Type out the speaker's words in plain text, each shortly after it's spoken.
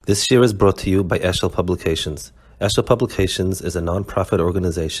This year is brought to you by Eshel Publications. Eshel Publications is a non-profit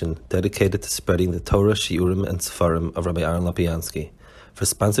organization dedicated to spreading the Torah, Shiurim, and Sefarim of Rabbi Aaron Lapiansky. For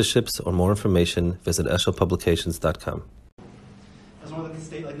sponsorships or more information, visit eshelpublications.com. I just wanted to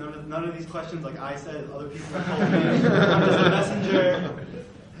state, none of these questions, I said, other people have told me. I'm just a messenger.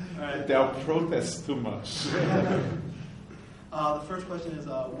 All right. They'll protest too much. The first question is,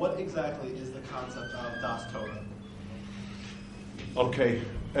 what exactly is the concept of Das Torah? Okay.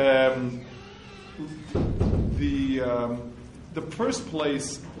 The first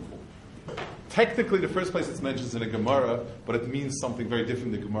place, technically the first place it's mentioned is in a Gemara, but it means something very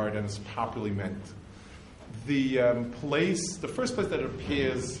different in the Gemara than it's properly meant. The first place that it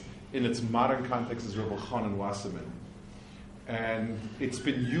appears in its modern context is Rabbi Chanan Wasserman. And it's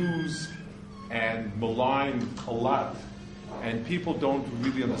been used and maligned a lot, and people don't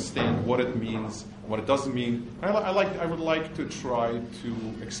really understand what it means, what it doesn't mean. I would like to try to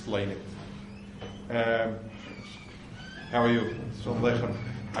explain it. How are you? Shalom Aleichem.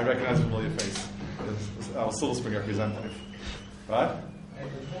 I recognize a familiar face. Our Silver Spring representative. What?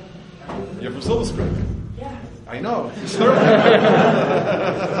 You're from Silver Spring? Yeah. I know.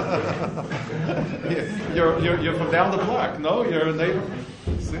 You're from down the block. No, you're a neighbor.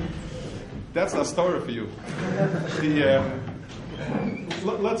 See? That's a story for you.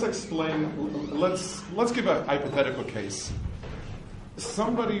 Let's explain. Let's give a hypothetical case.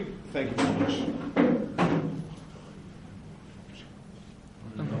 Somebody, thank you very much.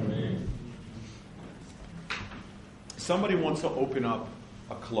 Somebody wants to open up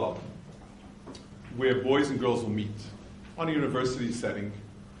a club where boys and girls will meet on a university setting.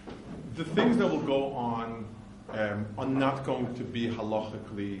 The things that will go on are not going to be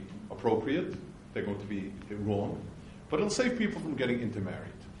halachically appropriate. They're going to be wrong. But it'll save people from getting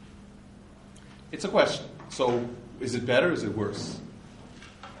intermarried. It's a question. So is it better? Is it worse?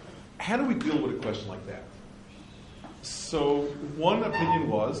 How do we deal with a question like that? So one opinion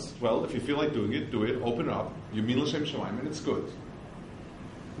was, well, if you feel like doing it, do it, open it up. You mean l'shem shamayim, and it's good.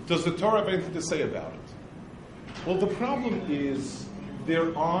 Does the Torah have anything to say about it? Well, the problem is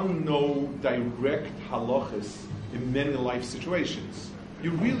there are no direct halachas in many life situations.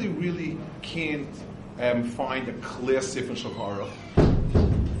 You really, really can't find a clear Sefer Shulchan Aruch.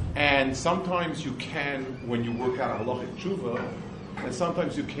 And sometimes you can when you work out a halachic tshuva, and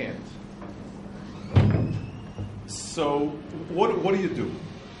sometimes you can't. So what do you do?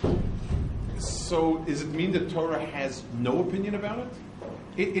 So does it mean that Torah has no opinion about it?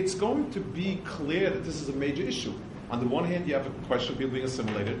 It's going to be clear that this is a major issue. On the one hand, you have a question of people being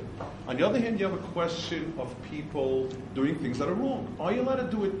assimilated. On the other hand, you have a question of people doing things that are wrong. Are you allowed to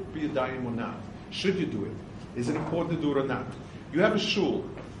do it, be a dayan or not? Should you do it? Is it important to do it or not? You have a shul.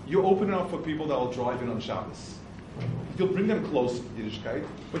 You open it up for people that will drive in on Shabbos. You'll bring them close to Yiddishkeit,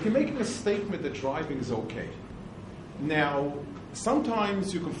 but you're making a statement that driving is okay. Now,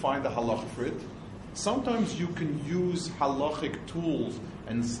 sometimes you can find the halacha for it. Sometimes you can use halachic tools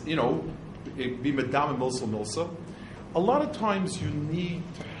and, be medam and milsa. A lot of times you need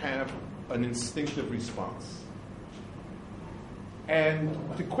to have an instinctive response. And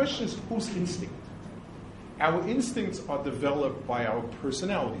the question is, whose instinct? Our instincts are developed by our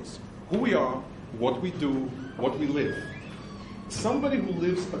personalities. Who we are, what we do, what we live. Somebody who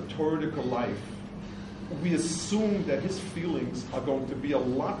lives a Torah life, we assume that his feelings are going to be a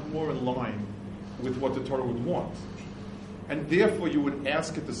lot more in line with what the Torah would want. And therefore you would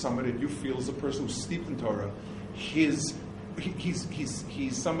ask it to somebody that you feel is a person who's steeped in Torah. He's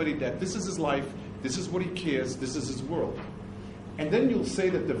somebody that this is his life, this is what he cares, this is his world. And then you'll say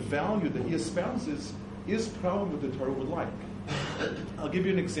that the value that he espouses is probably what the Torah would like. I'll give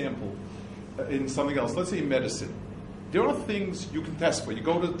you an example in something else. Let's say in medicine. There are things you can test for. You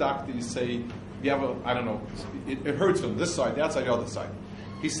go to the doctor, you say, you have it hurts from this side, that side, the other side.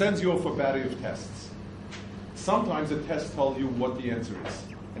 He sends you off for a battery of tests. Sometimes the tests tell you what the answer is.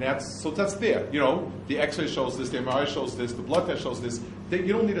 And that's there. The X-ray shows this, the MRI shows this, the blood test shows this.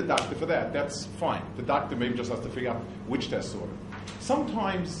 You don't need a doctor for that. That's fine. The doctor maybe just has to figure out which test to order.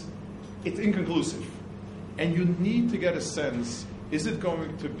 Sometimes it's inconclusive. And you need to get a sense, is it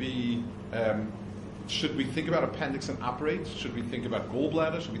going to be, should we think about appendix and operate? Should we think about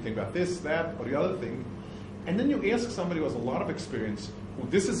gallbladder? Should we think about this, that, or the other thing? And then you ask somebody who has a lot of experience, who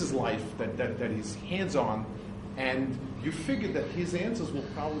this is his life, that he's hands-on, and you figure that his answers will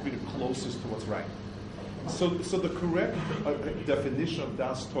probably be the closest to what's right. So the correct definition of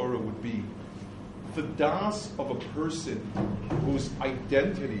Das Torah would be the Das of a person whose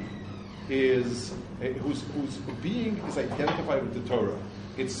identity is, whose being is identified with the Torah.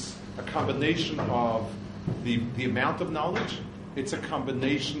 It's a combination of the amount of knowledge It's a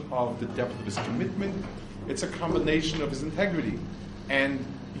combination of the depth of his commitment. It's a combination of his integrity. And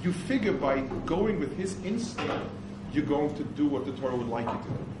you figure by going with his instinct, you're going to do what the Torah would like you to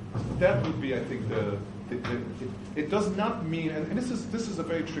do. That would be, I think, it does not mean, and this is a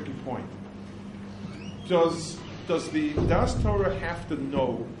very tricky point. Does the Das Torah have to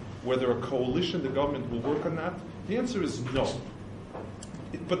know whether a coalition, the government, will work or not? The answer is no.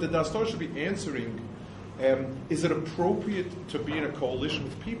 But the Das Torah should be answering, is it appropriate to be in a coalition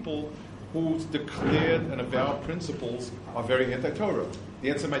with people whose declared and avowed principles are very anti-Torah? The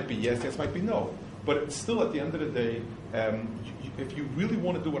answer might be yes, the answer might be no. But it's still, at the end of the day, if you really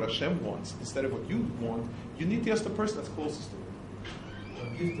want to do what Hashem wants instead of what you want, you need to ask the person that's closest to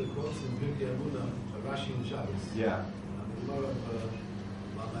it. Give the quotes in Birkei Amuna, Rashi and Shabbos. Yeah.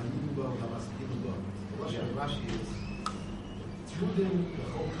 Rashi is Judim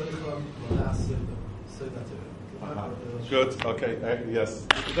Chol Kleicham Good. Okay. Yes.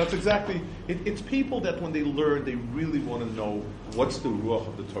 That's exactly. It's people that when they learn, they really want to know what's the ruach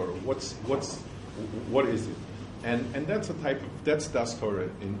of the Torah. What is it? And that's a type. That's Das Torah.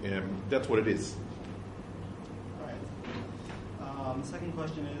 That's what it is. All right. The second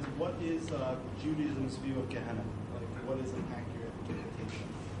question is, what is Judaism's view of Gehenna? Like, what is an accurate interpretation?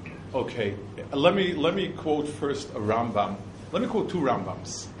 Okay. Let me quote first a Rambam. Let me quote two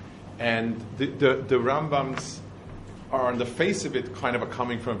Rambams, and the Rambams are on the face of it kind of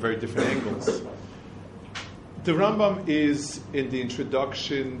coming from very different angles. The Rambam is in the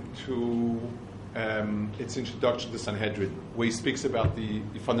introduction to its introduction to Sanhedrin, where he speaks about the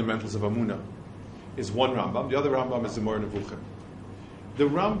fundamentals of Amunah, is one Rambam. The other Rambam is the Ohr Shraga. The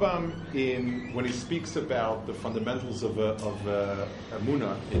Rambam, when he speaks about the fundamentals of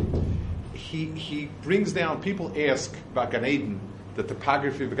Amunah, he brings down, people ask about Gan Eden, the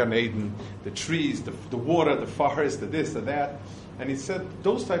topography of Gan Eden, the trees, the water, the forest, the this, the that. And he said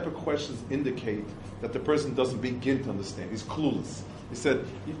those type of questions indicate that the person doesn't begin to understand. He's clueless. He said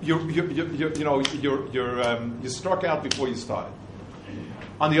you're struck out before you started.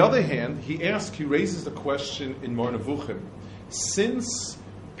 On the other hand, he raises the question in Ohr Shraga, since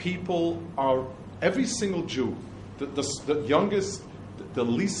people are, every single Jew, the youngest, the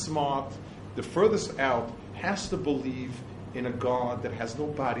least smart, the furthest out, has to believe in a God that has no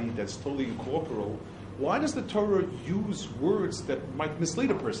body, that's totally incorporeal. Why does the Torah use words that might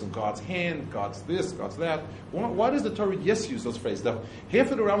mislead a person? God's hand, God's this, God's that. Why does the Torah, use those phrases? Now,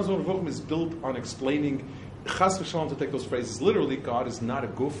 half of the Rambam's Ohr Shraga is built on explaining, chas v'shalom, to take those phrases literally, God is not a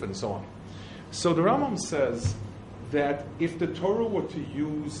goof, and so on. So the Rambam says that if the Torah were to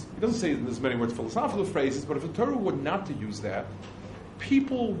use, it doesn't say in as many words philosophical phrases, but if the Torah were not to use that,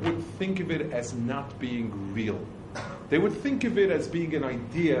 people would think of it as not being real. They would think of it as being an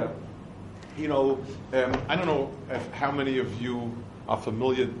idea. I don't know how many of you are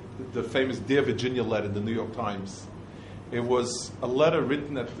familiar with the famous Dear Virginia letter in the New York Times. It was a letter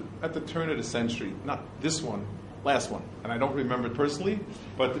written at the turn of the century, not this one, last one, and I don't remember it personally,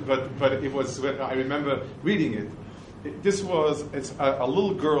 but it was. I remember reading it. It's a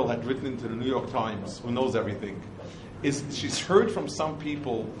little girl had written into the New York Times, who knows everything. She's heard from some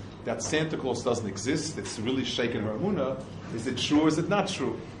people that Santa Claus doesn't exist. It's really shaken her emunah. Is it true or is it not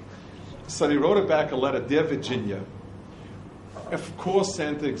true? So they wrote her back a letter, Dear Virginia. Of course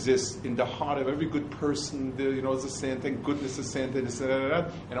Santa exists in the heart of every good person. There's a Santa, and goodness is Santa,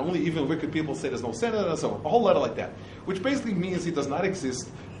 and only even wicked people say there's no Santa, and so on. A whole letter like that. Which basically means he does not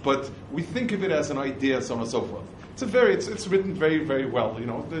exist, but we think of it as an idea, and so on and so forth. It's written very, very well.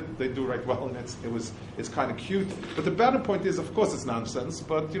 They do write well, and it's kind of cute. But the better point is, of course, it's nonsense.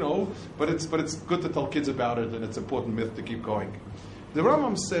 But it's good to tell kids about it, and it's an important myth to keep going. The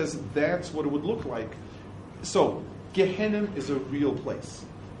Rambam says that's what it would look like. So Gehenna is a real place.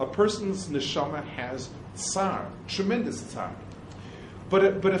 A person's neshama has tsar, tremendous tsar. But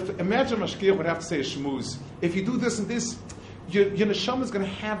if imagine Mashgiach would have to say a shmuz, if you do this and this, your neshama is going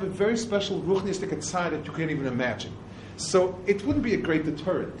to have a very special ruchnistic tsar that you can't even imagine. So it wouldn't be a great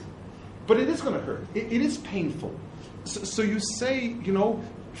deterrent. But it is going to hurt. It is painful. So you say,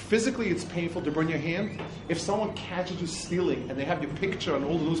 physically it's painful to burn your hand. If someone catches you stealing and they have your picture on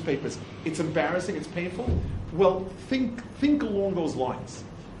all the newspapers, it's embarrassing, it's painful. Well, think along those lines.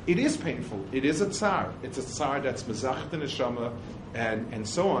 It is painful. It is a tsar. It's a tsar that's mezach the neshama and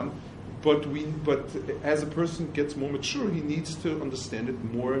so on. But as a person gets more mature, he needs to understand it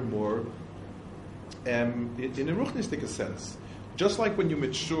more and more in a ruchnistic sense. Just like when you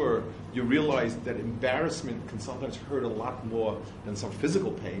mature, you realize that embarrassment can sometimes hurt a lot more than some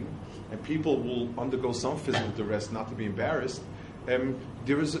physical pain, and people will undergo some physical duress not to be embarrassed.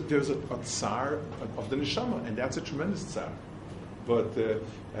 There's a tsar of the neshama, and that's a tremendous tsar. But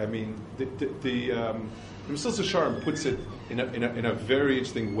I mean, the Mesilas Yesharim puts it in a very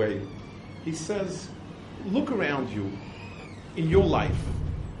interesting way. He says, look around you in your life.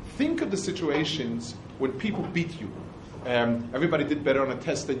 Think of the situations when people beat you. Everybody did better on a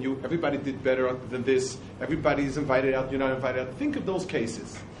test than you. Everybody did better than this. Everybody's invited out. You're not invited out. Think of those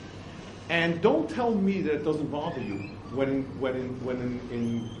cases, and don't tell me that it doesn't bother you when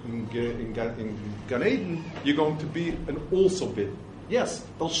in Gan Eden you're going to be an also bid. Yes,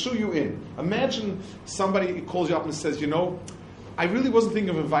 they'll shoo you in. Imagine somebody calls you up and says, I really wasn't thinking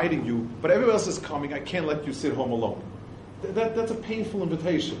of inviting you, but everybody else is coming. I can't let you sit home alone. That's a painful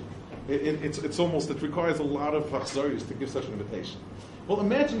invitation. It requires a lot of achzarius to give such an invitation. Well,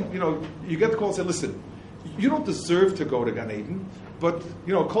 imagine, you get the call and say, listen, you don't deserve to go to Gan Eden, but,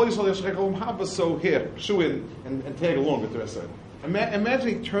 Kol Yisrael Yashrecha Olam Haba, so here, shoo in and tag along with the rest of it. Imagine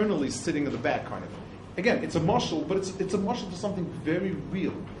eternally sitting in the back, kind of. Again, it's a mashal, but it's a mashal to something very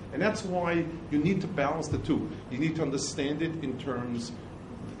real. And that's why you need to balance the two. You need to understand it in terms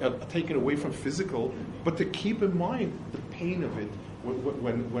of taking away from physical, but to keep in mind the pain of it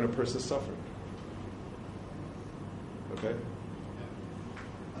when a person is suffering. Okay?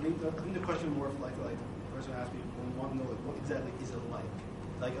 I think the question more like the person asked me, we want to know what exactly is it like.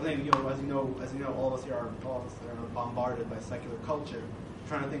 Like I think as you know, all of us are bombarded by secular culture.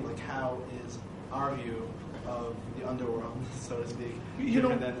 Trying to think like how is our view of the underworld, so to speak,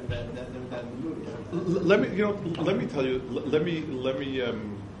 different than the movie. Let me tell you.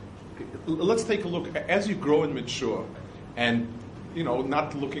 Let's take a look as you grow and mature, and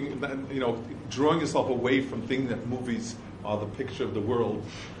not looking, drawing yourself away from thinking that movies are the picture of the world,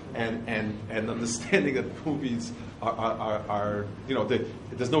 and understanding that movies are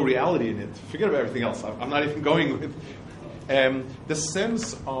there's no reality in it. Forget about everything else. I'm not even going with the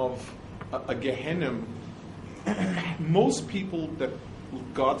sense of a Gehenna. Most people that,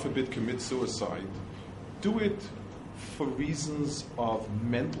 God forbid, commit suicide do it for reasons of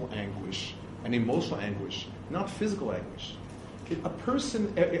mental anguish and emotional anguish, not physical anguish. A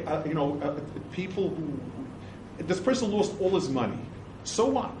person, people who, this person lost all his money. So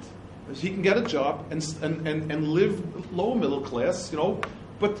what? He can get a job and live lower middle class,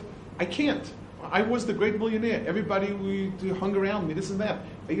 but I can't. I was the great millionaire. Everybody hung around me, this and that.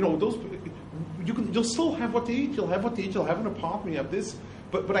 You'll still have what to eat. You'll have what to eat. You'll have an apartment. You have this,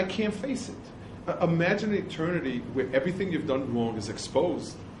 but I can't face it. Imagine an eternity where everything you've done wrong is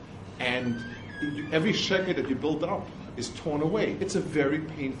exposed, and every sheker that you build up is torn away. It's a very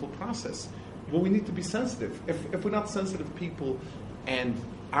painful process. Well, we need to be sensitive. If we're not sensitive people, and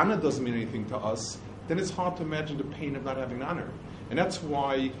honor doesn't mean anything to us, then it's hard to imagine the pain of not having honor. And that's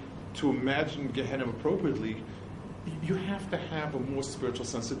why, to imagine Gehenna appropriately, you have to have a more spiritual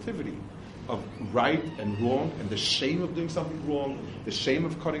sensitivity of right and wrong, and the shame of doing something wrong, the shame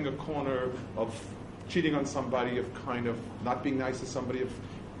of cutting a corner, of cheating on somebody, of kind of not being nice to somebody, of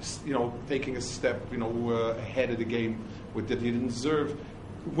taking a step ahead of the game that you didn't deserve.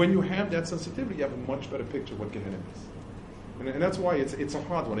 When you have that sensitivity, you have a much better picture of what Gehenna is. And that's why it's a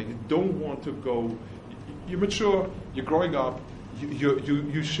hard one. You don't want to go. You're mature. You're growing up.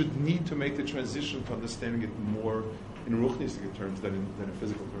 You should need to make the transition to understanding it more in ruchnistic terms than in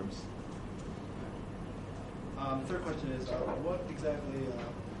physical terms. The third question is, what exactly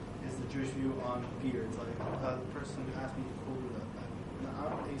is the Jewish view on beards? Like the person who asked me to quote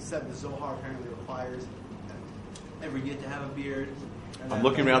he said the Zohar apparently requires every yid to have a beard. I'm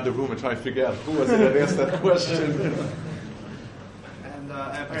looking around the room and trying to figure out who was it that asked that question. And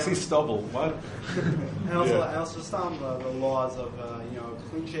I see stubble. What? And also the laws of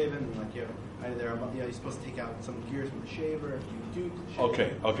clean shaven, like you're supposed to take out some gears from the shaver if you do.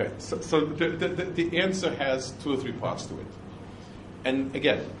 Okay. So the answer has 2 or 3 parts to it. And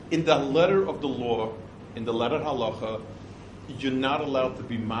again, in the letter of the law, in the letter halacha, you're not allowed to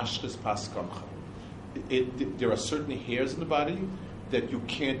be mashchis paskamcha. There are certain hairs in the body that you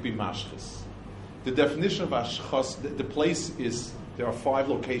can't be mashchis. The definition of ashchas, the place is, there are 5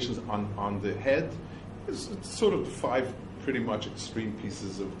 locations on the head. It's sort of the 5 pretty much extreme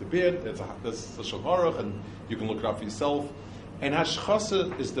pieces of the beard. There's the Shulchan Aruch, and you can look it up for yourself. And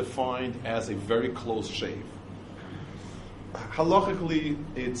hashchasa is defined as a very close shave. Halachically,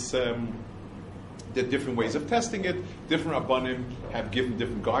 it's there are different ways of testing it. Different rabbanim have given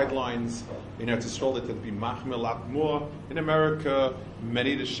different guidelines. In Eretz Yisrael, it would be machmir a lot more. In America,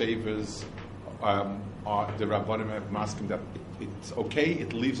 many of the shavers the rabbanim have masking that it's okay.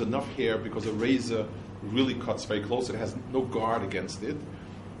 It leaves enough hair because a razor really cuts very close. It has no guard against it.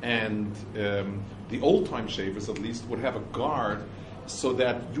 And the old-time shavers, at least, would have a guard so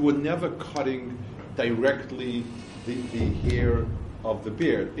that you were never cutting directly the hair of the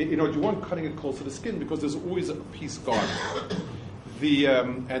beard. You want cutting it close to the skin because there's always a piece guard.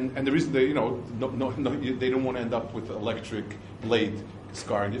 And the reason they they don't want to end up with an electric blade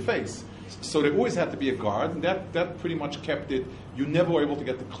scarring your face. So there always had to be a guard, and that pretty much kept it. You never were able to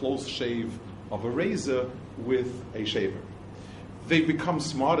get the close shave of a razor with a shaver. They've become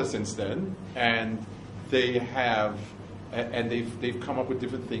smarter since then, and they've come up with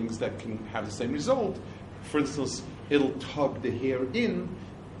different things that can have the same result. For instance, it'll tug the hair in,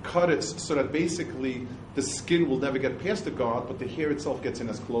 cut it so that basically the skin will never get past the guard, but the hair itself gets in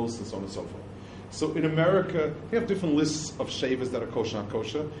as close, and so on and so forth. So in America, we have different lists of shavers that are kosher and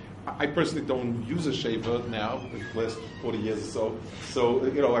kosher. I personally don't use a shaver now, the last 40 years or so.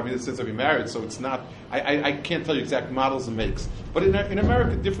 So, since I've been married, so it's not, I can't tell you exact models and makes. But in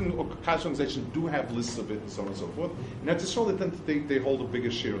America, different kosher organizations do have lists of it, and so on and so forth. And that's to show that they hold a bigger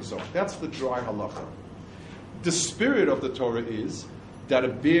share and so on. That's the dry halacha. The spirit of the Torah is that a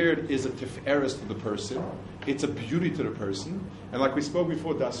beard is a tiferes to the person. It's a beauty to the person. And like we spoke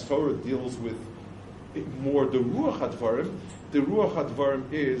before, Das Torah deals with more the Ruach HaDvarim. The Ruach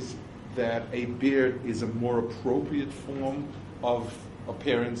HaDvarim is that a beard is a more appropriate form of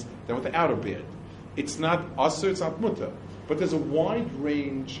appearance than without a beard. It's not asur, it's not mutter. But there's a wide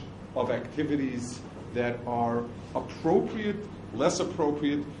range of activities that are appropriate, less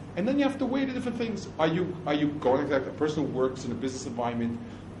appropriate, and then you have to weigh the different things. Are you going like a person who works in a business environment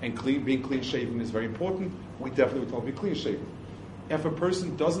and being clean shaven is very important? We definitely would tell them to be clean shaven. If a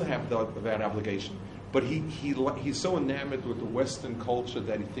person doesn't have that obligation, but he's so enamored with the Western culture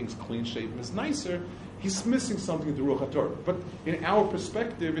that he thinks clean shaven is nicer, he's missing something in the Ruach HaTorah. But in our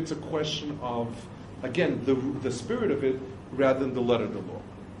perspective, it's a question of, again, the spirit of it rather than the letter of the law.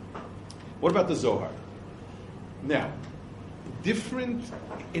 What about the Zohar? Now, different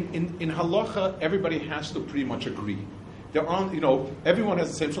in halacha, everybody has to pretty much agree. There aren't, everyone has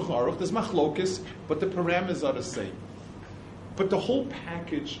the same Shulchan Aruch. There's machlokes, but the parameters are the same. But the whole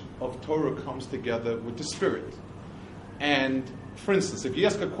package of Torah comes together with the spirit. And for instance, if you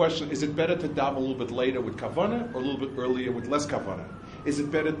ask a question, is it better to daven a little bit later with kavanah or a little bit earlier with less kavanah? Is it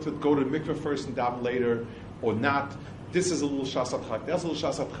better to go to the mikveh first and daven later or not? This is a little shasat chak, that's a little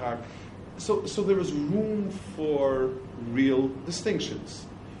shasat chak. So there is room for real distinctions.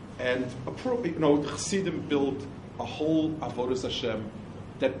 And Chassidim built a whole avodas Hashem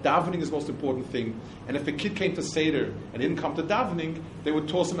that davening is the most important thing. And if a kid came to Seder and didn't come to davening, they would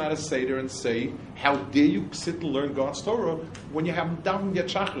toss him out of Seder and say, how dare you sit and learn God's Torah when you haven't davened yet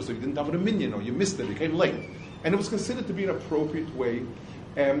Shachar, so you didn't daven a minyan, or you missed it, you came late. And it was considered to be an appropriate way.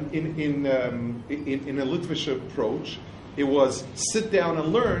 In a Litvish approach, it was sit down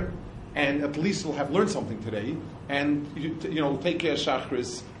and learn, and at least you'll have learned something today, and take care of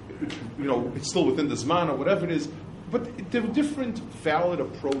Shachris, it's still within the Zman or whatever it is. But there were different valid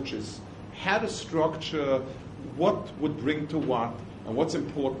approaches, how to structure what would bring to what, and what's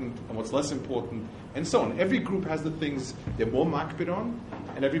important, and what's less important, and so on. Every group has the things they're more makbid on,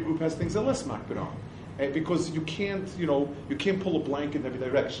 and every group has things they're less makbid on. Because you can't pull a blanket in every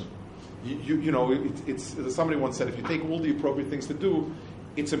direction. It's somebody once said, if you take all the appropriate things to do,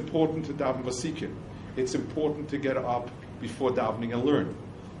 it's important to daven vasikin. It's important to get up before davening and learn.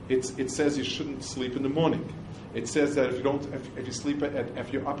 It says you shouldn't sleep in the morning. It says that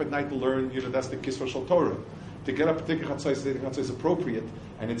if you're up at night to learn, that's the kisva shel Torah. To get up and take a chatzos is appropriate,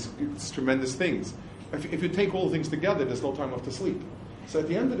 and it's tremendous things. If you take all the things together, there's no time left to sleep. So at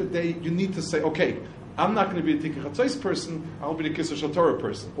the end of the day, you need to say, okay, I'm not going to be a Tikkun Chatzos person, I'll be the Kisva Shel Torah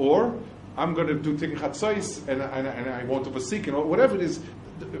person. Or, I'm going to do Tikkun Chatzos, and I want to Vasikin, or whatever it is.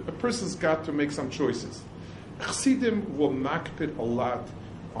 A person's got to make some choices. Chassidim were makpid a lot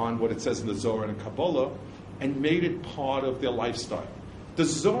on what it says in the Zohar and in Kabbalah, and made it part of their lifestyle. The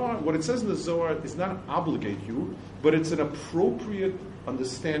Zohar, what it says in the Zohar, is not obligate you, but it's an appropriate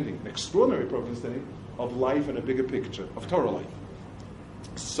understanding, an extraordinary appropriate understanding of life and a bigger picture, of Torah life.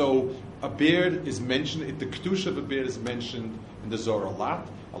 So a beard is mentioned, the kedusha of a beard is mentioned in the Zohar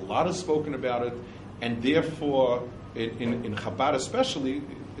a lot is spoken about it, and therefore in Chabad especially,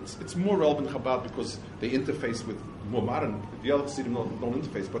 it's more relevant in Chabad because they interface with more modern, the other Chassidim don't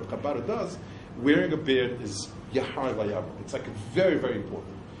interface, but Chabad does. Wearing a beard is Yahar Vayav. It's like very, very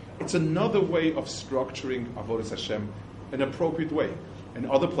important. It's another way of structuring Avodas Hashem, an appropriate way. In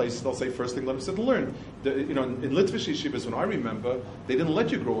other places, they'll say first thing let us sit and learn. In Litvish yeshivas, when I remember, they didn't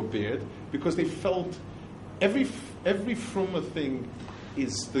let you grow a beard because they felt every frumah thing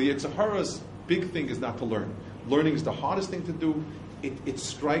is the Yetzer Hara's big thing is not to learn. Learning is the hardest thing to do. It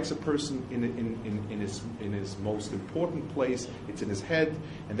strikes a person in his most important place. It's in his head,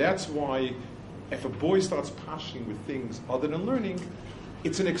 and that's why if a boy starts pashing with things other than learning,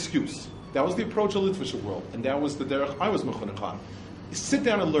 it's an excuse. That was the approach of the Litvisher world, and that was the derech I was mechunech on. Sit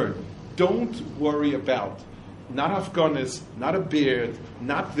down and learn. Don't worry about not Afghanis, not a beard,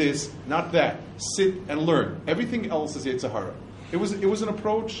 not this, not that. Sit and learn. Everything else is Yitzhahara. It was an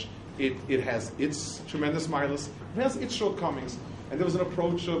approach. It has its tremendous milas. It has its shortcomings. And there was an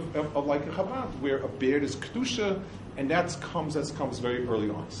approach of like a Chabad, where a beard is kedusha, and that comes very early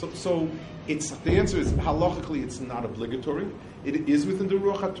on. So the answer is halachically it's not obligatory. It is within the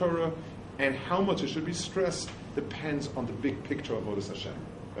Ruach HaTorah, and how much it should be stressed depends on the big picture of Avodas Hashem.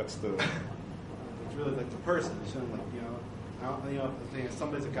 That's the. It's really like the person. It shouldn't if the thing is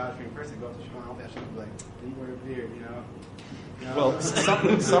somebody's a God-fearing person, goes to Shema, I don't think I shouldn't be like, didn't wear a beard, Well,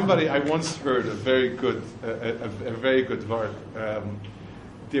 somebody I once heard a very good word.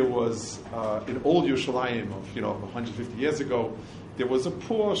 There was in old Yerushalayim of 150 years ago. There was a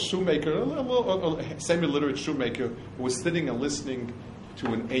poor shoemaker, a semi-literate shoemaker, who was sitting and listening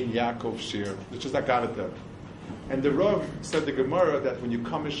to an Ein Yaakov shir, which is Agadah. And the Rav said the Gemara that when you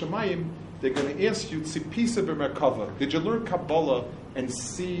come in Shemayim, they're going to ask you Tzipisa b'Merkava. Did you learn Kabbalah and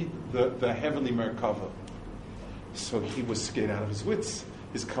see the heavenly Merkava? So he was scared out of his wits.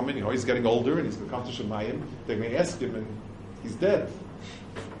 He's coming, he's getting older, and he's going to come to Shemayim. They're going to ask him, and he's dead.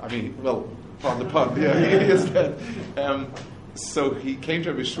 I mean, well, pardon the pun, yeah, he is dead. So he came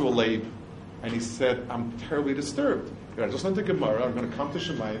to Rabbi Shua Leib, and he said, I'm terribly disturbed. I just learned the Gemara, I'm going to come to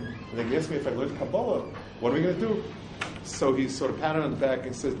Shemayim, and they ask me if I learned Kabbalah. What are we going to do? So he sort of patted on the back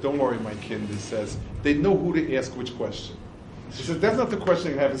and says, don't worry, my kid. He says, they know who to ask which question. He says, that's not the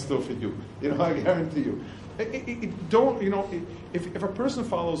question I have in store for you. I guarantee you. If a person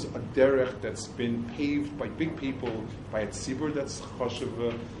follows a derech that's been paved by big people, by a tzibur that's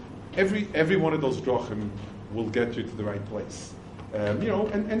choshev, every one of those drochim will get you to the right place.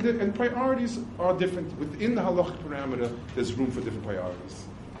 And priorities are different. Within the halachic parameter, there's room for different priorities.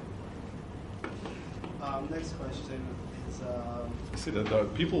 Next question is. You see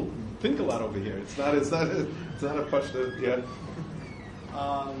that people think a lot over here. It's not a question. Yeah.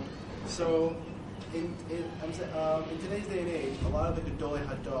 So, in today's day and age, a lot of the Gedolei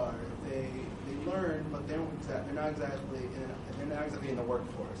Hadar they learn, but they're not exactly in the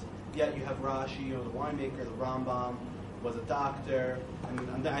workforce. Yet you have Rashi, the winemaker, the Rambam was a doctor,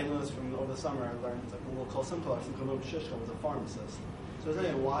 and I know this from over the summer. I learned it's like a little Kol Simcha, Shishka was a pharmacist. So I was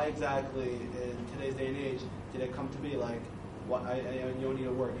saying, why exactly in today's day and age did it come to be like, you don't need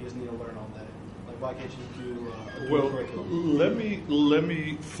to work, you just need to learn all day? Like, why can't you do a curriculum? Let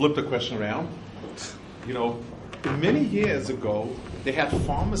me flip the question around. Many years ago, they had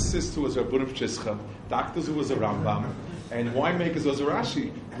pharmacists who was a Rabban of Chischa, doctors who was a Rambam, and winemakers was a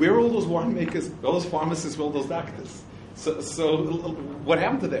Rashi. Where are all those winemakers, all those pharmacists, all those doctors? So what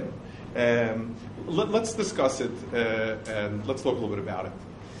happened to them? Let's discuss it, and let's talk a little bit about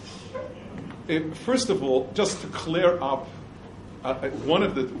it. First of all, just to clear up, one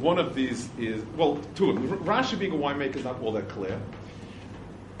of these is, well, two of them. Rashi being a winemaker is not all that clear.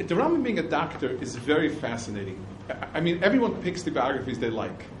 The Rambam being a doctor is very fascinating. I mean, everyone picks the biographies they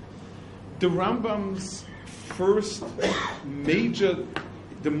like. The Rambam's first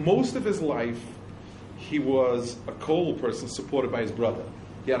the most of his life, he was a coal person supported by his brother.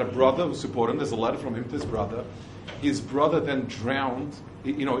 He had a brother who supported him. There's a letter from him to his brother. His brother then drowned.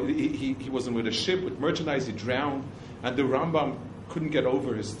 He wasn't with a ship, with merchandise. He drowned. And the Rambam couldn't get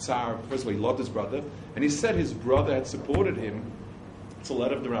over his tsar. First of all, he loved his brother. And he said his brother had supported him. It's a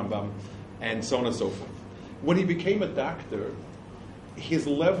letter of the Rambam. And so on and so forth. When he became a doctor, his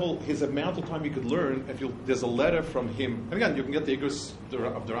amount of time he could learn, there's a letter from him. And again, you can get the Igros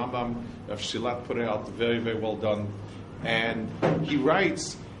of the Rambam, of Shilat put it out, very, very well done. And he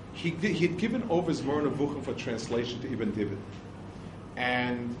writes, he had given over his Moreh Nevuchim for translation to Ibn Tibin.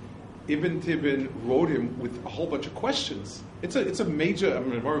 And Ibn Tibin wrote him with a whole bunch of questions. It's a major,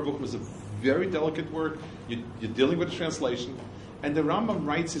 Moreh Nevuchim is a very delicate work. You're dealing with a translation. And the Rambam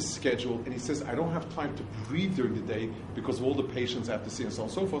writes his schedule, and he says, I don't have time to breathe during the day because of all the patients I have to see and so on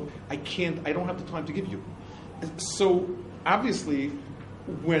and so forth. I don't have the time to give you. So, obviously,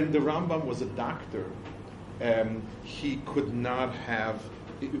 when the Rambam was a doctor, he could not have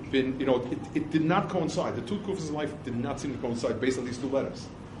been, it did not coincide. The two kufas in life did not seem to coincide based on these two letters.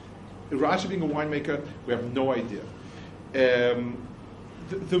 Rashi being a winemaker, we have no idea.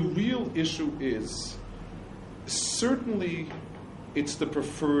 The real issue is, certainly, it's the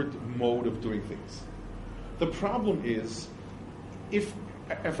preferred mode of doing things. The problem is, if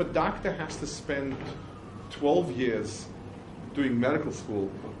a doctor has to spend 12 years doing medical school,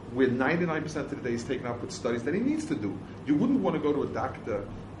 where 99% of the day is taken up with studies that he needs to do, you wouldn't want to go to a doctor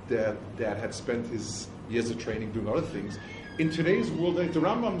that had spent his years of training doing other things. In today's world, the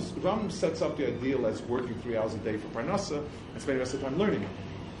Rambam sets up the ideal as working 3 hours a day for Parnassa and spending the rest of the time learning.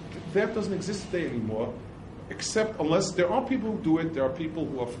 That doesn't exist today anymore, except unless there are people who do it. There are people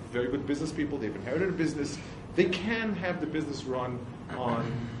who are very good business people. They've inherited a business. They can have the business run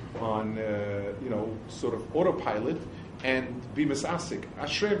on sort of autopilot and be misasik.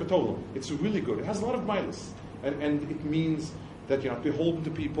 Ashrei b'tolam. It's really good. It has a lot of milas, and it means that you're not beholden to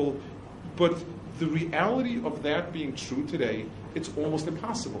people. But the reality of that being true today, it's almost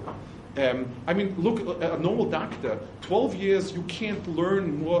impossible. Look, a normal doctor, 12 years, you can't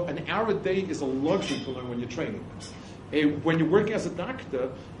learn more. An hour a day is a luxury to learn when you're training. When you're working as a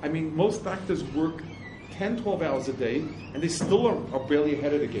doctor, most doctors work 10, 12 hours a day, and they still are barely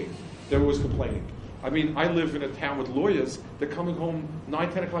ahead of the game. They're always complaining. I live in a town with lawyers. They're coming home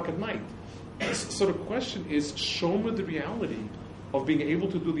 9, 10 o'clock at night. So the question is, show me the reality of being able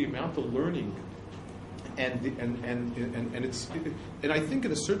to do the amount of learning. And I think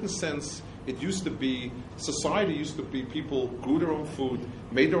in a certain sense, it used to be, society used to be people grew their own food,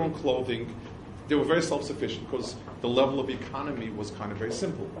 made their own clothing. They were very self-sufficient because the level of economy was kind of very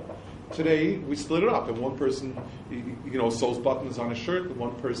simple. Today, we split it up, and one person, sews buttons on a shirt, and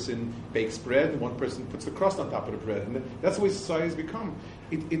one person bakes bread, and one person puts the crust on top of the bread. And that's the way society has become.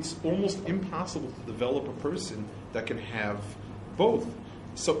 It's almost impossible to develop a person that can have both.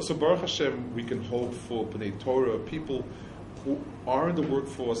 So Baruch Hashem, we can hope for B'nai Torah, people who are in the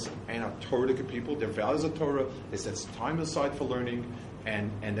workforce and are Torah people. Their values are Torah. They set time aside for learning,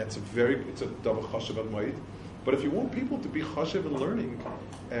 and that's it's a double chashav al-ma'id. But if you want people to be chashav and learning,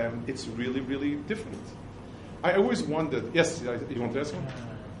 it's really, really different. I always wondered. Yes, you want to ask one?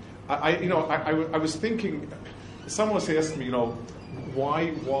 I was thinking. Someone asked me,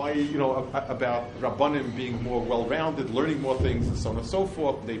 why, about Rabbanim being more well-rounded, learning more things, and so on and so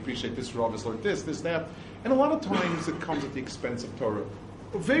forth. They appreciate this Rav has learned this, that. And a lot of times it comes at the expense of Torah.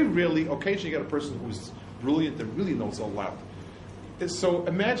 Very rarely, occasionally you get a person who's brilliant and really knows a lot. So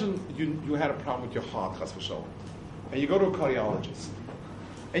imagine you had a problem with your heart, chas v'shalom, and you go to a cardiologist.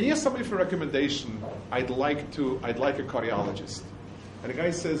 And you ask somebody for a recommendation, I'd like a cardiologist. And the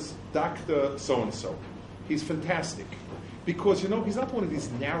guy says, Dr. So-and-so. He's fantastic. Because, he's not one of these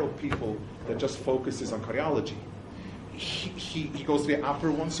narrow people that just focuses on cardiology. He goes to the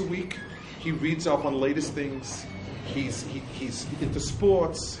opera once a week. He reads up on latest things. He's into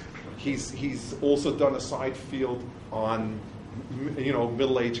sports. He's also done a side field on,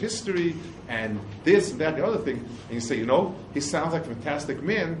 Middle-Age history and this and that, the other thing. And you say, he sounds like a fantastic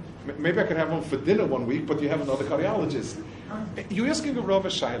man. Maybe I could have him for dinner one week, but you have another cardiologist. You're asking a Rav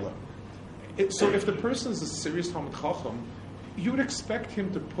Shaila. So if the person is a serious Talmid Chacham, you would expect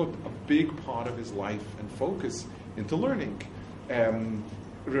him to put a big part of his life and focus into learning. It's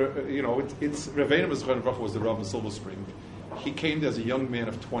Ravina Mizraim was the Rav in Silver Spring. He came there as a young man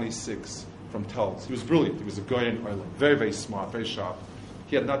of 26 from Telz. He was brilliant. He was a guy in Ireland, very, very smart, very sharp.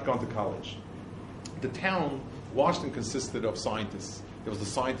 He had not gone to college. The town, Washington, consisted of scientists. There was the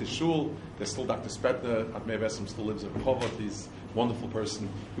scientist shul. There's still Dr. Spetner. Admei Vesem still lives in Rehovot. He's a wonderful person.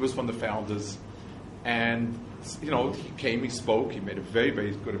 He was one of the founders. And, he came, he spoke, he made a very,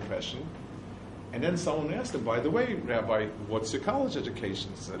 very good impression. And then someone asked him, by the way, Rabbi, what's your college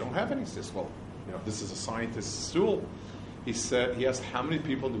education? He said, I don't have any. He says, well, this is a scientist's shul. He asked how many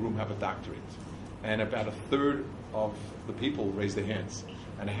people in the room have a doctorate. And about a third of the people raised their hands.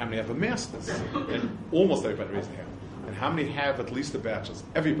 And how many have a master's? And almost everybody raised their hand. And how many have at least a bachelor's?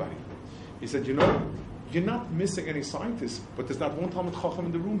 Everybody. He said, you're not missing any scientists, but there's not one Talmid Chacham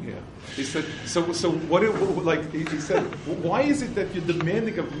in the room here. He said, so what? He said, why is it that you're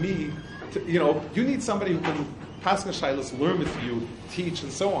demanding of me? You need somebody who can pass Shailas, learn with you, teach,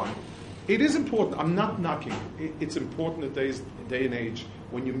 and so on. It is important. I'm not knocking. It's important in today's day and age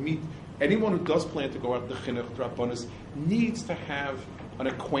when you meet anyone who does plan to go out to Chinuch, Rabbanis, needs to have an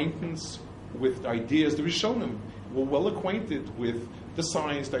acquaintance with ideas. The Rishonim were well acquainted with the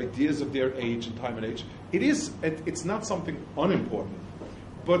science, the ideas of their age and time and age. It's not something unimportant,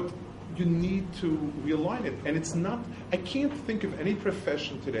 but you need to realign it. And it's not, I can't think of any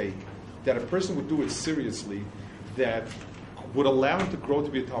profession today that a person would do it seriously that would allow him to grow to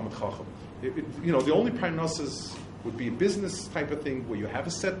be a Talmid Chacham. The only parnassus would be a business type of thing where you have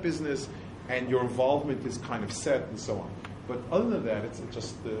a set business and your involvement is kind of set and so on. But other than that, it's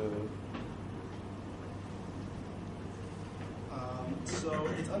just So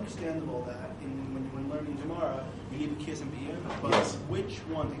it's understandable that when learning Gemara, you need a kiss and biyur, but yes. Which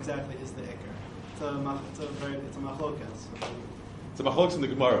one exactly is the ikar? It's a machlokas. It's a machlokas in the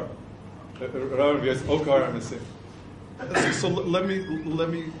Gemara. So let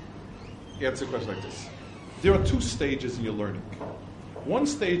me answer the question like this. There are two stages in your learning. One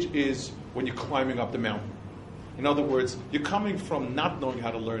stage is when you're climbing up the mountain. In other words, you're coming from not knowing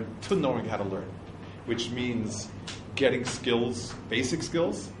how to learn to knowing how to learn, which means getting skills, basic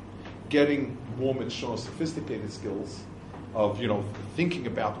skills, getting more mature, sophisticated skills of, thinking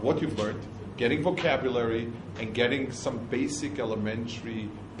about what you've learned, getting vocabulary, and getting some basic elementary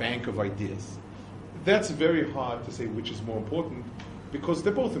bank of ideas. That's very hard to say which is more important, because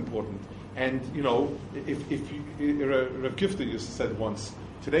they're both important. And, if Rav Kifta used to said once,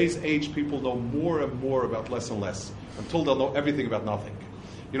 today's age people know more and more about less and less, until they'll know everything about nothing.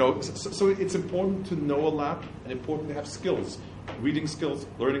 So it's important to know a lot, and important to have skills, reading skills,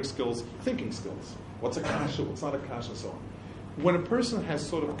 learning skills, thinking skills. What's a kasha, what's not a kasha, and so on. When a person has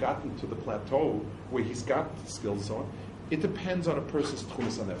sort of gotten to the plateau where he's got the skills and so on, it depends on a person's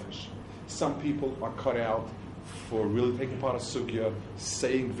tchumas hanefesh. Some people are cut out for really taking part of sugya,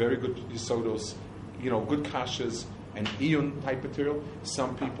 saying very good yisodos, good kashas, and iyun type material.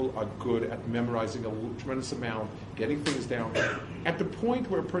 Some people are good at memorizing a tremendous amount, getting things down. At the point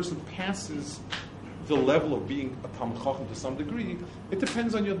where a person passes the level of being a Talmid Chacham to some degree, it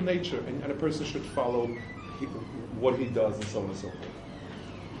depends on your nature, and a person should follow what he does, and so on and so forth.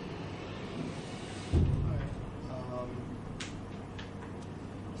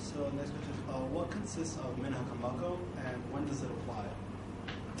 So next question is, what consists of minhag hamakom, and when does it apply?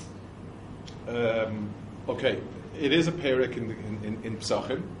 Okay, it is a perek in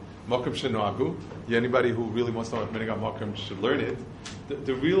Psachim, Makom Shenagu. Anybody who really wants to know what minhag hamakom should learn it.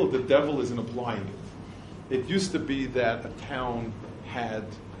 The devil is in applying it. It used to be that a town had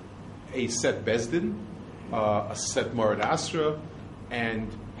a set bezdin, a set Morad Asra,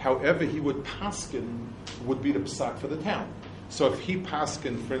 and however he would paskin would be the psak for the town. So if he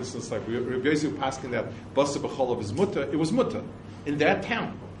paskin, for instance, like Rabbi Yosef paskin that basa b'chol of his mutter, it was mutter in that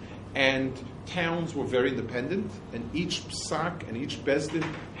town. And towns were very independent, and each psak and each bezdin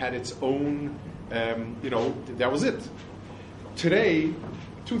had its own, that was it. Today,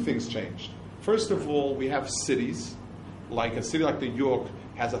 two things changed. First of all, we have cities, like a city like New York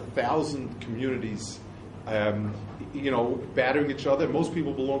has 1,000 communities, battering each other. Most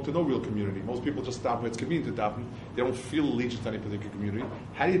people belong to no real community. Most people just daven. It's convenient to daven. They don't feel allegiance to any particular community.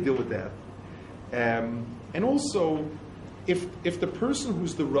 How do you deal with that? And also, if the person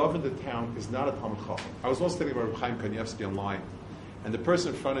who's the rav in the town is not a Talmid Chacham. I was once telling Reb Chaim Kanievsky online, and the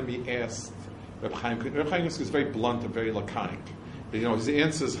person in front of me asked Reb Chaim Kanievsky is very blunt and very laconic. His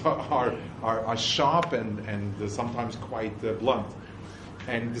answers are sharp and sometimes quite blunt.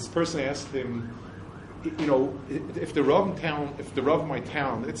 And this person asked him, if the Rav of my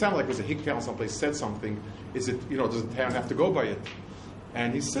town, it sounded like it was a hick town someplace, said something, does the town have to go by it?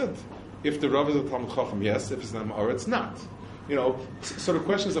 And he said, if the Rav is a Talmid Chacham, yes. If it's not Ma'or, it's not. So the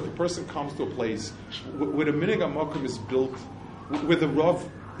question is, if a person comes to a place where the minhag hamakom is built, where the Rav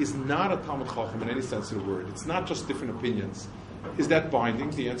is not a Talmid Chacham in any sense of the word, it's not just different opinions, is that binding?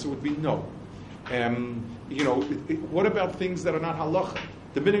 The answer would be no. What about things that are not halacha?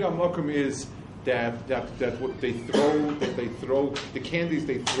 The minhag hamakom is that what they throw, the candies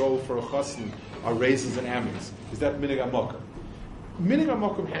they throw for a chassan are raisins and almonds. Is that minhag hamakom? Minhag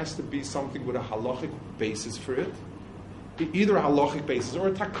hamakom has to be something with a halachic basis for it, either a halachic basis or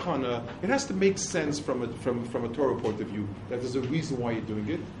a takana. It has to make sense from a Torah point of view that there's a reason why you're doing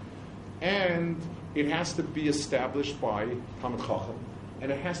it, and it has to be established by Talmid Chacham,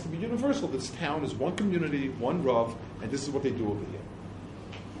 and it has to be universal. This town is one community, one rav, and this is what they do over here.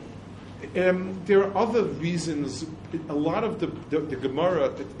 There are other reasons. A lot of the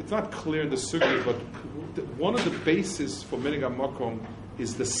Gemara, it's not clear in the Sugya, but one of the bases for minhag hamakom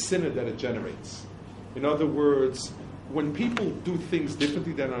is the sinner that it generates. In other words, when people do things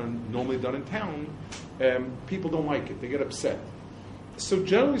differently than are normally done in town, people don't like it. They get upset. So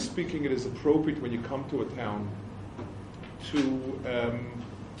generally speaking, it is appropriate when you come to a town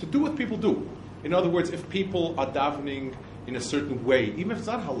to do what people do. In other words, if people are davening in a certain way, even if it's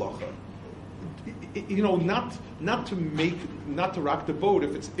not halacha, not to rock the boat.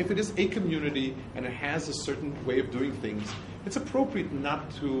 If it is a community and it has a certain way of doing things, it's appropriate not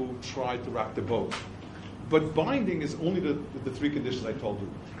to try to rock the boat. But binding is only the three conditions I told you.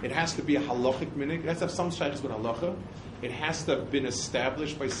 It has to be a halachic minhag. It has to have some status with halacha. It has to have been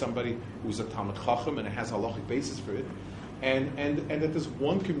established by somebody who's a Talmid Chacham and it has a halachic basis for it. And that there's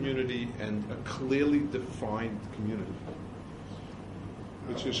one community and a clearly defined community.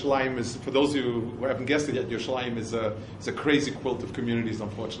 Which Yerushalayim is, for those of you who haven't guessed it yet, Yerushalayim is a crazy quilt of communities,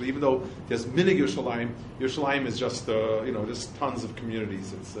 unfortunately. Even though there's minhag Yerushalayim is just just tons of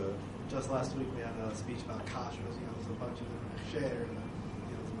communities. It's just last week we had a speech about kashrus. There's a bunch of different hechsher and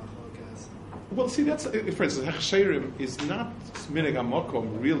it's machlokas. Well, see, that's, for instance, hechsherim is not minhag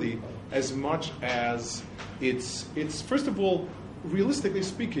hamakom really as much as it's first of all, realistically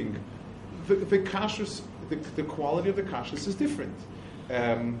speaking, the kashrus, the quality of the kashrus is different.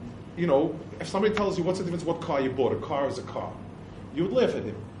 If somebody tells you what's the difference, what car you bought, a car is a car, you would laugh at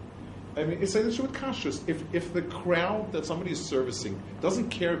him. I mean, it's the issue with kashrus. If the crowd that somebody is servicing doesn't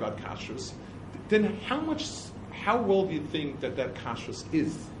care about kashrus, then how well do you think that kashrus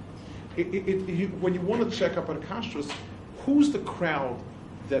is? When you want to check up on kashrus, who's the crowd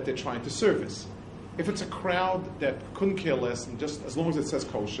that they're trying to service? If it's a crowd that couldn't care less, and just as long as it says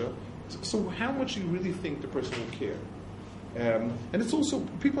kosher, so how much do you really think the person will care? And it's also,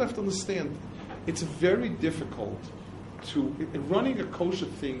 people have to understand, it's very difficult running a kosher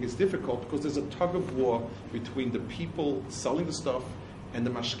thing is difficult because there's a tug of war between the people selling the stuff and the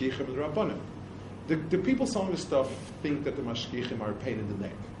mashgichim and the rabbanim. The people selling the stuff think that the mashgichim are a pain in the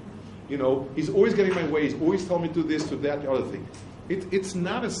neck. He's always getting my way, he's always telling me to do this, to that, the other thing. It's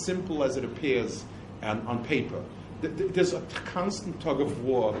not as simple as it appears on paper. There's a constant tug of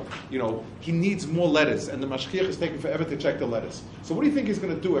war. He needs more letters, and the mashgiach is taking forever to check the letters. So what do you think he's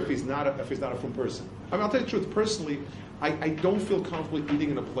going to do if he's not a from person? I mean, I'll tell you the truth. Personally, I don't feel comfortable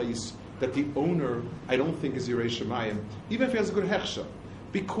eating in a place that the owner I don't think is Yirei Shemayim, even if he has a good hechsher,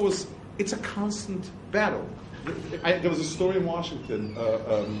 because it's a constant battle. There was a story in Washington,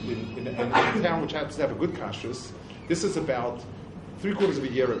 in a town which happens to have a good kashrus. This is about 3/4 of a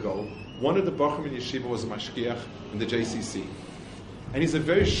year ago. One of the bachim in yeshiva was a mashgiach in the JCC. And he's a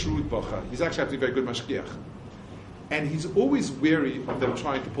very shrewd bacha. He's actually a very good mashgiach. And he's always wary of them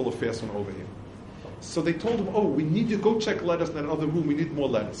trying to pull a fast one over him. So they told him, we need you to go check letters in that other room. We need more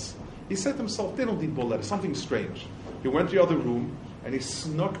letters. He said to himself, they don't need more letters. Something strange. He went to the other room, and he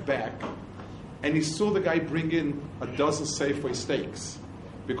snuck back, and he saw the guy bring in a dozen Safeway steaks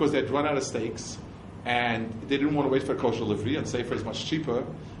because they'd run out of steaks, and they didn't want to wait for a kosher delivery, and Safeway is much cheaper.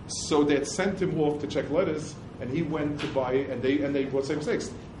 So they had sent him off to check letters, and he went to buy, and they bought Safeway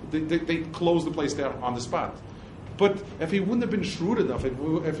steaks. They closed the place down on the spot. But if he wouldn't have been shrewd enough,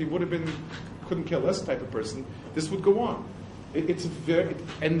 if he would have been couldn't care less type of person, this would go on. The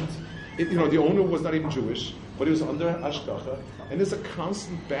owner was not even Jewish, but he was under hashgacha, and there's a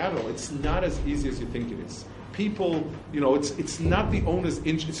constant battle. It's not as easy as you think it is. People, it's not the owner's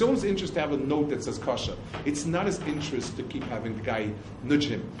interest. It's the owner's interest to have a note that says kosher. It's not his interest to keep having the guy nudge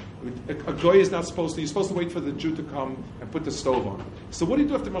him. A guy is not supposed to. You're supposed to wait for the Jew to come and put the stove on. So what do you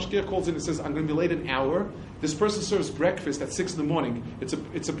do if the mashgiach calls in and says, "I'm going to be late an hour"? This person serves breakfast at 6 a.m.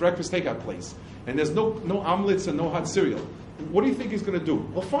 It's a breakfast takeout place, and there's no omelets and no hot cereal. What do you think he's going to do?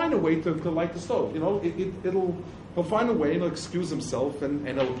 He'll find a way to light the stove. He'll find a way and he'll excuse himself and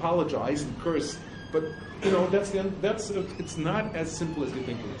he'll apologize and curse. But that's the end. It's not as simple as you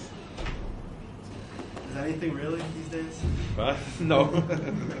think it is. Is anything really these days? No.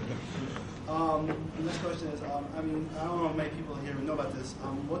 The next question is, I don't know how many people here know about this.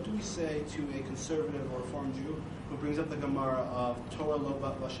 What do we say to a conservative or Reform Jew who brings up the Gemara of Torah lo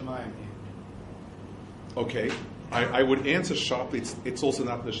b'shamayim? Okay, I would answer sharply. It's also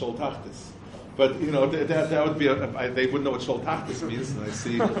not the Shol Tachtis. But that would be they wouldn't know what Shol Tachtis means. And I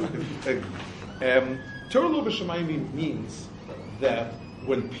see. Torah lo b'shamayim means that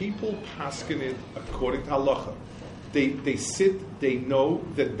when people paskin it according to halacha, they sit, they know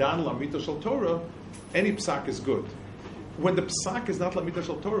that dan lamita shel Torah, any psak is good. When the psak is not lamita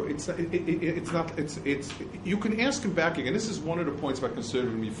shel Torah, it's not. You can ask him back again. This is one of the points about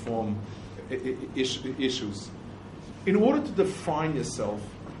conservative reform issues. In order to define yourself,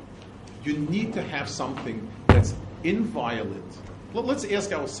 you need to have something that's inviolate. Let's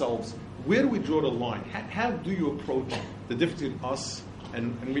ask ourselves, where do we draw the line? How do you approach the difference between us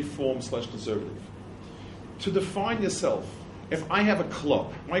and reform/conservative? To define yourself, if I have a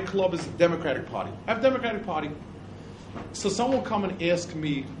club, my club is the Democratic Party. I have a Democratic Party. So someone will come and ask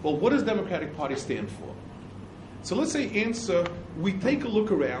me, well, what does Democratic Party stand for? So let's say answer, we take a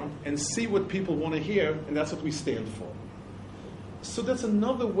look around and see what people want to hear, and that's what we stand for. So that's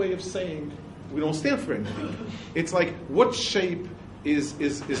another way of saying we don't stand for anything. It's like, what shape is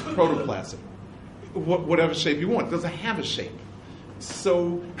protoplasm? Whatever shape you want. It doesn't have a shape.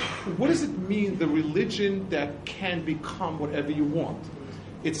 So what does it mean, the religion that can become whatever you want?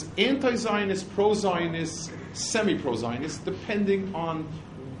 It's anti-Zionist, pro-Zionist, semi-pro-Zionist, depending on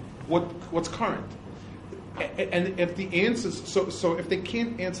what's current. And if the answers, so if they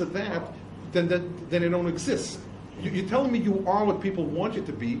can't answer that, then they don't exist. You're telling me you are what people want you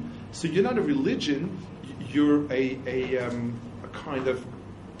to be, so you're not a religion, you're a kind of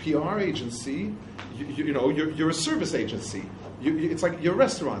PR agency, you're a service agency. It's like you're a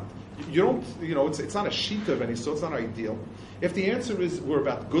restaurant. You don't, it's not a sheet of any sort. It's not ideal. If the answer is we're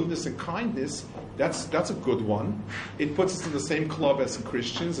about goodness and kindness, that's a good one. It puts us in the same club as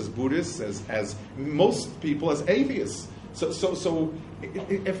Christians, as Buddhists, as most people, as atheists. So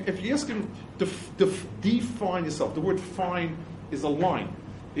if you ask him, define yourself. The word "fine" is a line.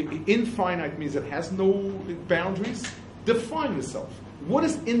 Infinite means it has no boundaries. Define yourself. What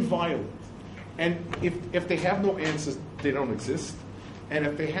is inviolate? And if they have no answers, they don't exist. And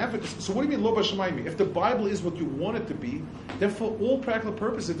if they have it, so what do you mean, lo b'shamayim? If the Bible is what you want it to be, then for all practical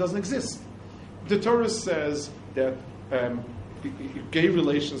purposes, it doesn't exist. The Torah says that gay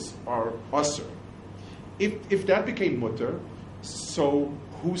relations are usher. If that became mutter, so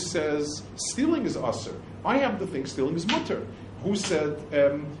who says stealing is usher? I happen to think stealing is mutter. Who said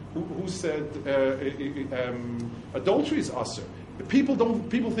adultery is usher? People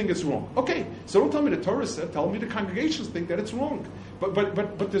think it's wrong. Okay, so don't tell me the Torah said. Tell me the congregations think that it's wrong.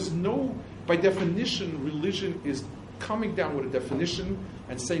 But there's no, by definition, religion is coming down with a definition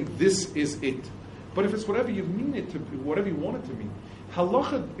and saying this is it. But if it's whatever you mean it to be, whatever you want it to mean,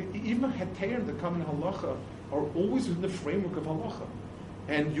 halacha, even heter that come in halacha, are always within the framework of halacha,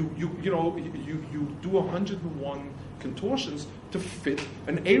 and you do 101 contortions to fit.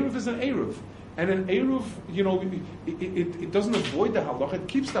 An eruv is an eruv. And an eruv, it doesn't avoid the halacha, it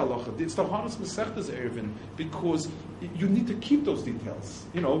keeps the halacha. It's the hardest mesechtas eruvin, because you need to keep those details.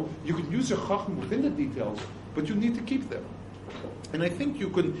 You can use your chacham within the details, but you need to keep them. And I think you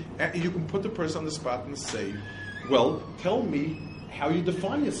can put the person on the spot and say, well, tell me how you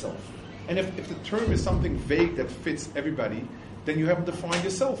define yourself. And if the term is something vague that fits everybody, then you haven't defined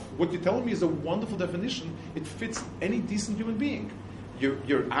yourself. What you're telling me is a wonderful definition. It fits any decent human being.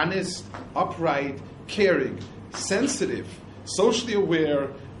 You're honest, upright, caring, sensitive, socially aware,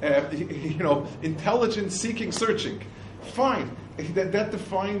 intelligent, seeking, searching. Fine. That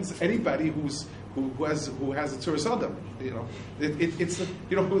defines anybody who has a Tzuras Adam.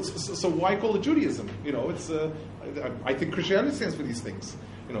 So why call it Judaism? I think Christianity stands for these things.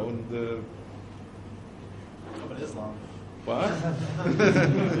 But Islam. What?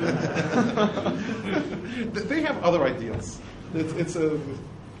 They have other ideals. It's a.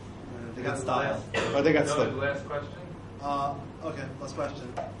 They got style. They got style. Last question. Okay, last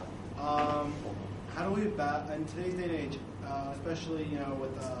question. How do we in today's day and age, especially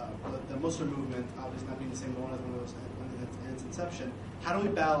with the Muslim movement obviously not being the same one as when it was in its inception, how do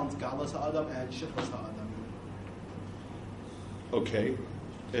we balance Galus Ha'adam and Shifras Ha'adam? Okay,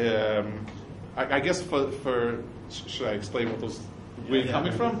 I guess for should I explain what those where you're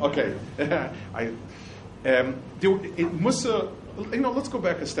coming from? Okay, Musa, let's go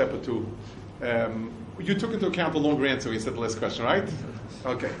back a step or two. You took into account the longer answer. You said the last question, right?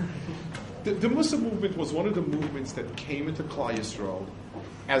 Okay. The Musa movement was one of the movements that came into Klal Yisrael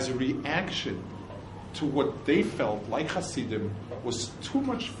as a reaction to what they felt, like Hasidim, was too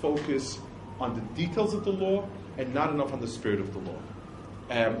much focus on the details of the law and not enough on the spirit of the law.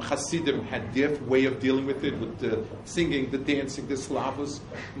 Hasidim had their way of dealing with it, with the singing, the dancing, the slavas.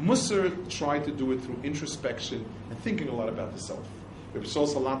 Musar tried to do it through introspection and thinking a lot about the self. Rabbi Sol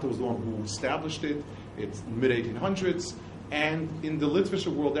Salanta was the one who established it. It's mid-1800s. And in the Litvish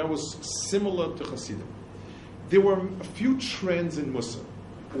world, that was similar to Hasidim. There were a few trends in Musar.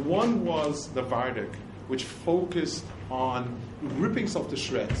 One was the Vardik, which focused on ripping stuff to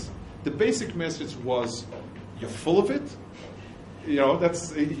shreds. The basic message was, you're full of it.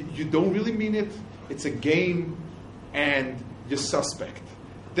 That's you don't really mean it. It's a game, and you're suspect.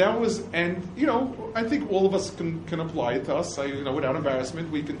 That was, and I think all of us can apply it to us. Without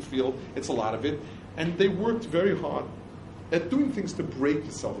embarrassment, we can feel it's a lot of it. And they worked very hard at doing things to break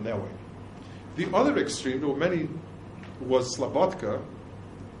yourself in that way. The other extreme, there were many, was Slobodka,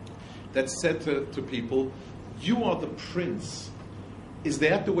 that said to people, "You are the prince. Is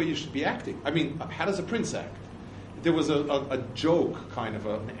that the way you should be acting? I mean, how does a prince act?" There was a joke, kind of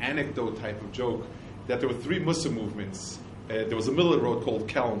an anecdote type of joke, that there were three Musa movements. There was a middle of the road called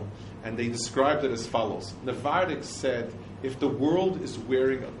Kelm, and they described it as follows. Navardik said, if the world is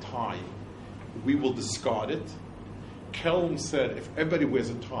wearing a tie, we will discard it. Kelm said, if everybody wears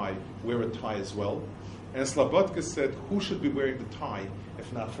a tie, wear a tie as well. And Slobodka said, who should be wearing the tie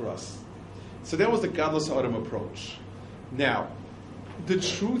if not for us? So that was the Gadlus Adam approach. Now, the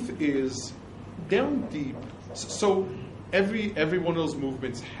truth is, down deep, so every one of those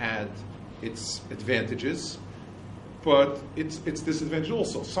movements had its advantages, but it's disadvantage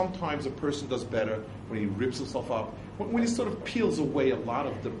also. Sometimes a person does better when he rips himself up, when he sort of peels away a lot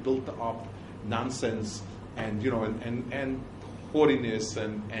of the built-up nonsense, and haughtiness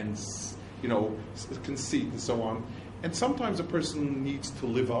and conceit and so on. And sometimes a person needs to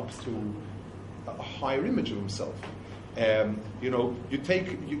live up to a higher image of himself. You take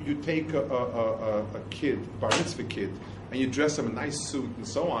a kid, bar mitzvah kid, and you dress him in a nice suit and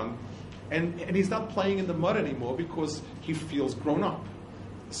so on, and he's not playing in the mud anymore because he feels grown up.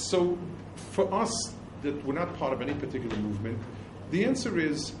 So for us, that we're not part of any particular movement, the answer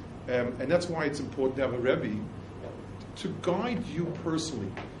is, and that's why it's important to have a Rebbe to guide you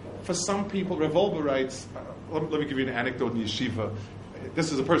personally. For some people, Rav Wolbe writes, let me give you an anecdote in yeshiva.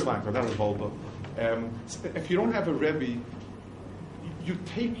 This is a personal anecdote, not Rav Wolbe. If you don't have a Rebbe, you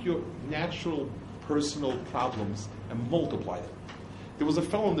take your natural personal problems and multiply them. There was a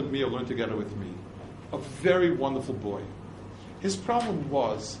fellow in the Mir learned together with me, a very wonderful boy. His problem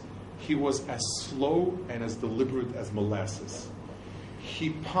was he was as slow and as deliberate as molasses. He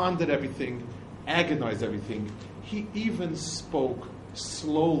pondered everything, agonized everything. He even spoke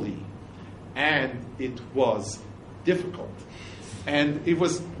slowly, and it was difficult. And it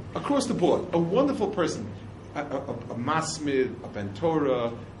was across the board, a wonderful person, a masmid, a ben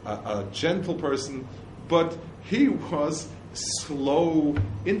Torah, a gentle person, but he was slow,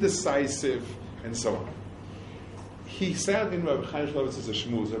 indecisive, and so on. He sat in Reb Chaim Shlovitz's a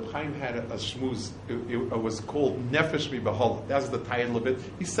shmuz. Reb Chaim had a shmuz. It was called Nefesh Mi Behola. That's the title of it.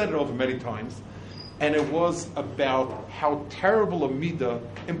 He said it over many times. And it was about how terrible a midah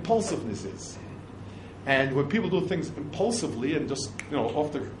impulsiveness is. And when people do things impulsively and just,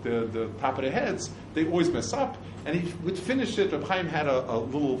 off the top of their heads, they always mess up. And he would finish it. Reb Chaim had a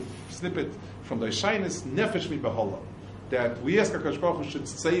little snippet from the Shainis, Nefesh Mi Behola, that we ask HaKadosh Baruch Hu should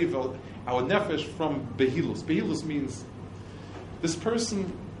save our nefesh from behilus. Behilus means this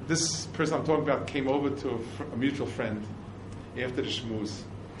person I'm talking about came over to a mutual friend after the shmuz.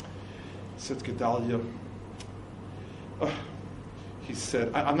 Said, Gedalia, he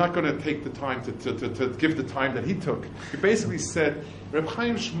said, I'm not going to take the time to give the time that he took. He basically said, Reb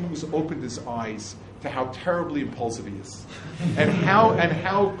Chaim Shmuz opened his eyes to how terribly impulsive he is, and how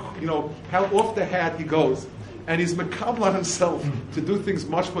off the hat he goes. And he's makabel on himself to do things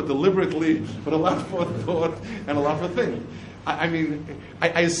much more deliberately, but a lot more thought and a lot more thing.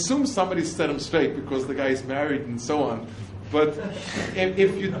 I assume somebody set him straight because the guy is married and so on. But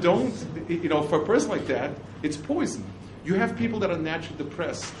if you don't, for a person like that, it's poison. You have people that are naturally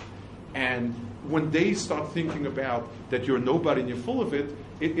depressed, and when they start thinking about that you're nobody and you're full of it,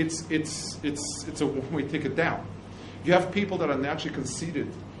 it's a one-way ticket down. You have people that are naturally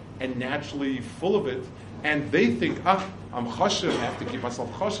conceited and naturally full of it, and they think, I'm chashiv, I have to keep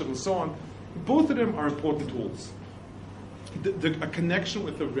myself chashiv, and so on. Both of them are important tools. A connection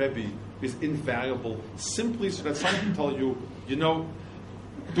with the Rebbe is invaluable, simply so that someone can tell you,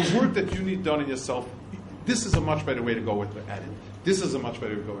 the work that you need done in yourself, this is a much better way to go at it. This is a much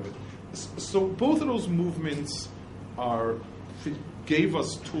better way to go at it. So both of those movements gave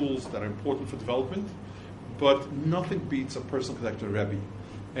us tools that are important for development, but nothing beats a personal connection to the Rebbe.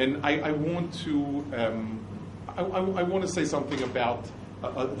 And I want to say something about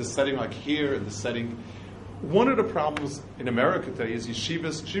the setting like here and the setting. One of the problems in America today is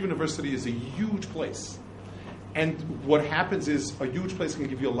Yeshiva University is a huge place. And what happens is a huge place can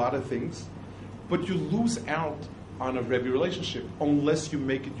give you a lot of things, but you lose out on a Rebbe relationship unless you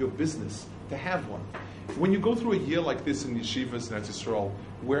make it your business to have one. When you go through a year like this in yeshivas in Eretz Yisrael,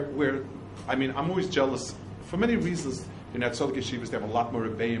 where I'm always jealous for many reasons. In Tzaddik yeshivas, they have a lot more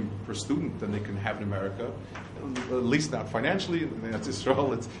rebbeim per student than they can have in America, at least not financially. In Eretz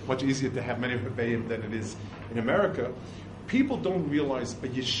Yisrael, it's much easier to have many rebbeim than it is in America. People don't realize a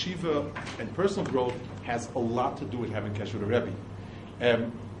yeshiva and personal growth has a lot to do with having kesher with a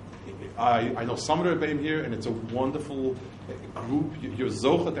rebbe. I know some of the rebbeim here, and it's a wonderful group. You're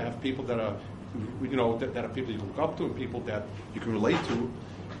zocha to have people that are, that are people you look up to and people that you can relate to.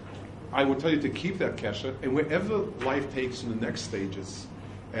 I would tell you to keep that kesher, and wherever life takes you in the next stages,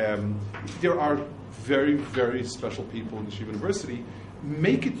 there are very, very special people in Yeshiva University.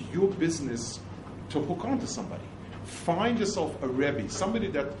 Make it your business to hook on to somebody. Find yourself a Rebbe, somebody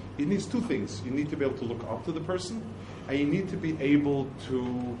that, it needs two things. You need to be able to look up to the person, and you need to be able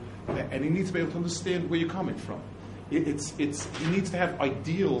to, understand where you're coming from. He needs to have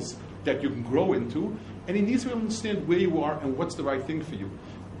ideals that you can grow into, and he needs to understand where you are and what's the right thing for you.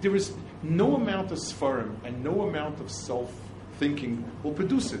 There is no amount of sfarim and no amount of self-thinking will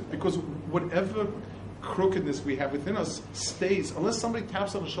produce it, because whatever crookedness we have within us stays, unless somebody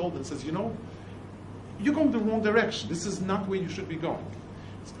taps on the shoulder and says, you're going the wrong direction. This is not where you should be going.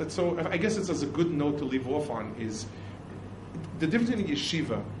 So I guess it's as a good note to leave off on is the difference in a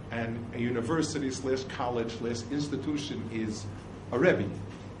yeshiva and a university / college / institution is a Rebbe.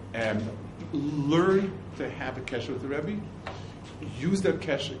 Learn to have a kesher with the Rebbe. Use that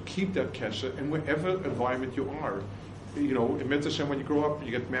kesher, keep that kesher, and wherever environment you are, you know, in Mitzvah Hashem, when you grow up,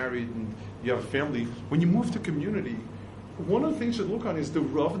 you get married, and you have a family. When you move to community, one of the things you look on is the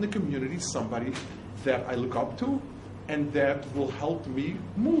Rav in the community, somebody that I look up to, and that will help me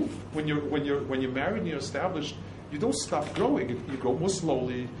move. When you're married and you're established, you don't stop growing. You grow more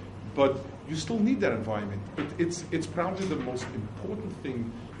slowly, but you still need that environment. It's probably the most important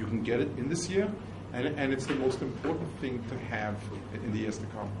thing you can get it in this year, and it's the most important thing to have in the years to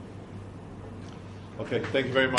come. Okay, thank you very much.